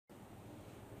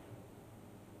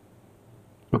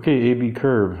Okay, AB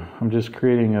curve. I'm just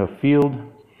creating a field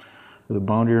with a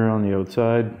boundary around the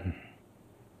outside.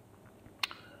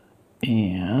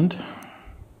 And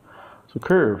so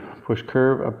curve, push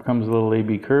curve, up comes a little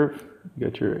AB curve. You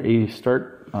got your A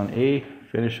start on A,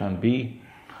 finish on B.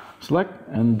 Select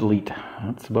and delete.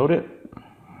 That's about it.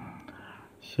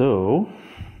 So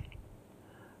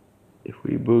if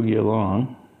we boogie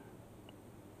along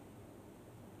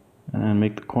and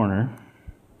make the corner,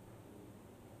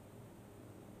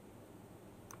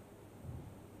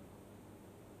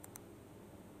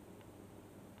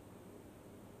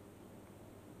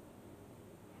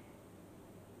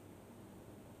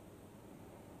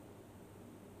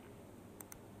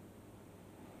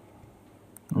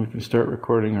 we can start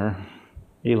recording our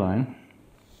A-line.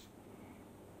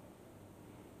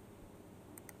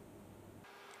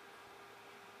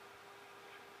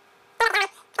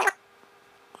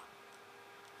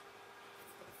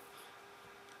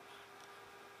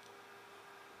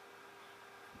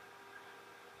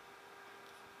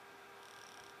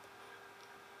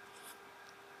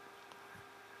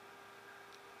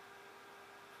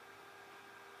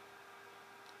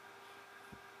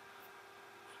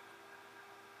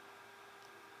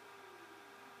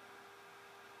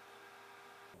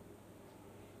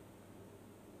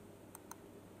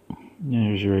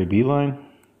 There's your AB line.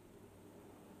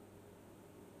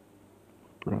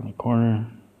 Put it on the corner,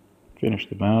 finish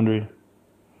the boundary.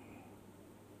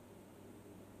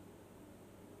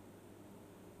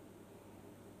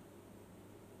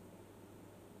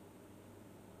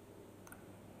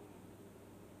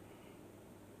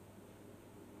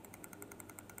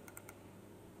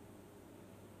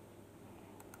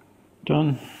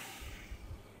 Done.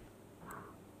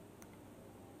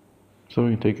 So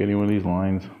we can take any one of these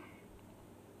lines.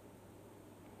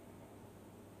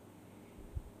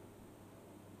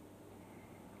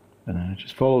 And then it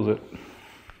just follows it.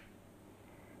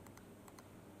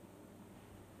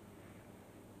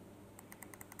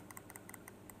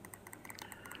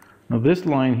 Now this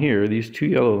line here, these two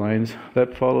yellow lines,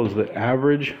 that follows the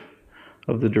average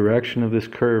of the direction of this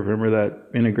curve. Remember that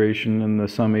integration and the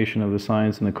summation of the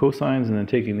sines and the cosines, and then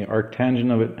taking the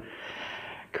arctangent of it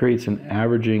creates an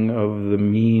averaging of the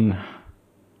mean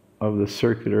of the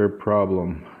circular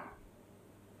problem.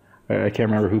 I can't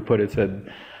remember who put it,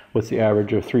 said, what's the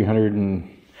average of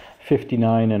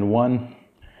 359 and 1?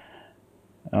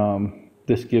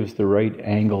 This gives the right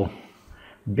angle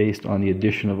based on the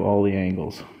addition of all the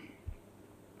angles.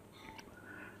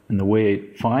 And the way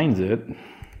it finds it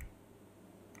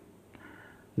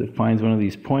finds one of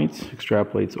these points,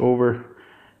 extrapolates over,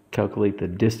 calculate the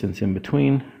distance in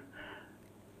between,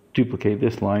 duplicate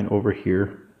this line over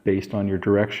here based on your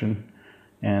direction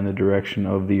and the direction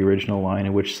of the original line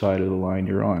and which side of the line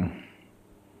you're on.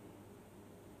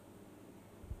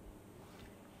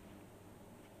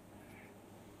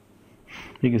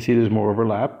 You can see there's more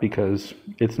overlap because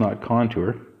it's not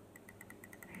contour.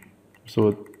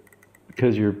 So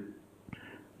because you're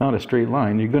not a straight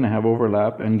line, you're going to have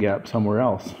overlap and gap somewhere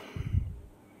else.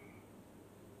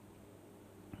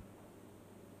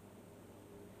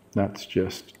 That's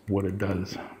just what it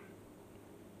does.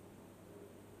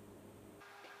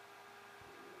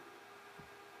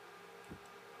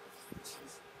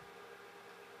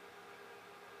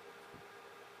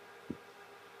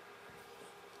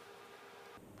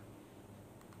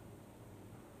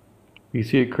 You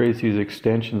see it creates these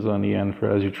extensions on the end for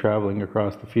as you're traveling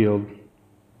across the field.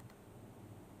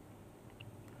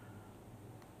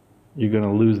 You're going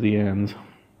to lose the ends.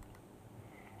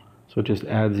 So it just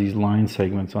adds these line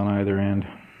segments on either end.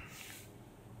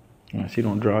 I see,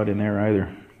 don't draw it in there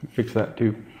either. Fix that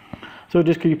too. So it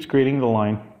just keeps creating the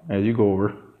line as you go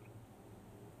over.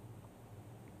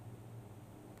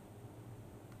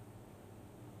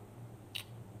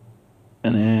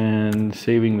 And then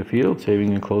saving the field,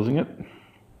 saving and closing it.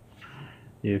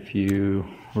 If you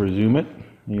resume it,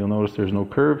 you'll notice there's no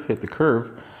curve. Hit the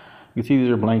curve. You can see these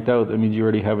are blanked out. That means you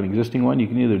already have an existing one. You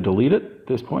can either delete it at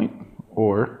this point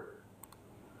or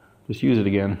just use it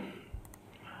again.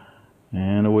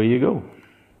 And away you go.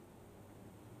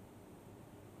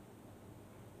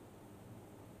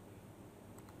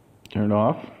 Turn it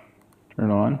off, turn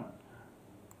it on.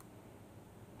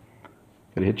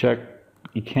 Gotta hit check.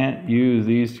 You can't use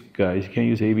these guys. You can't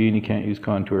use AB and you can't use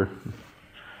contour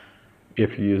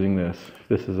if you're using this. If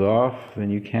this is off, then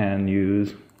you can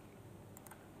use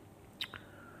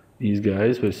these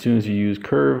guys, but as soon as you use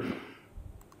curve,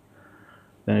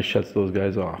 then it shuts those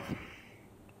guys off.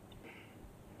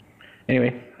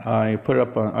 Anyway, I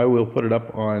will put it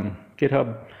up on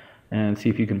GitHub and see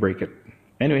if you can break it.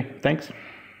 Anyway, thanks.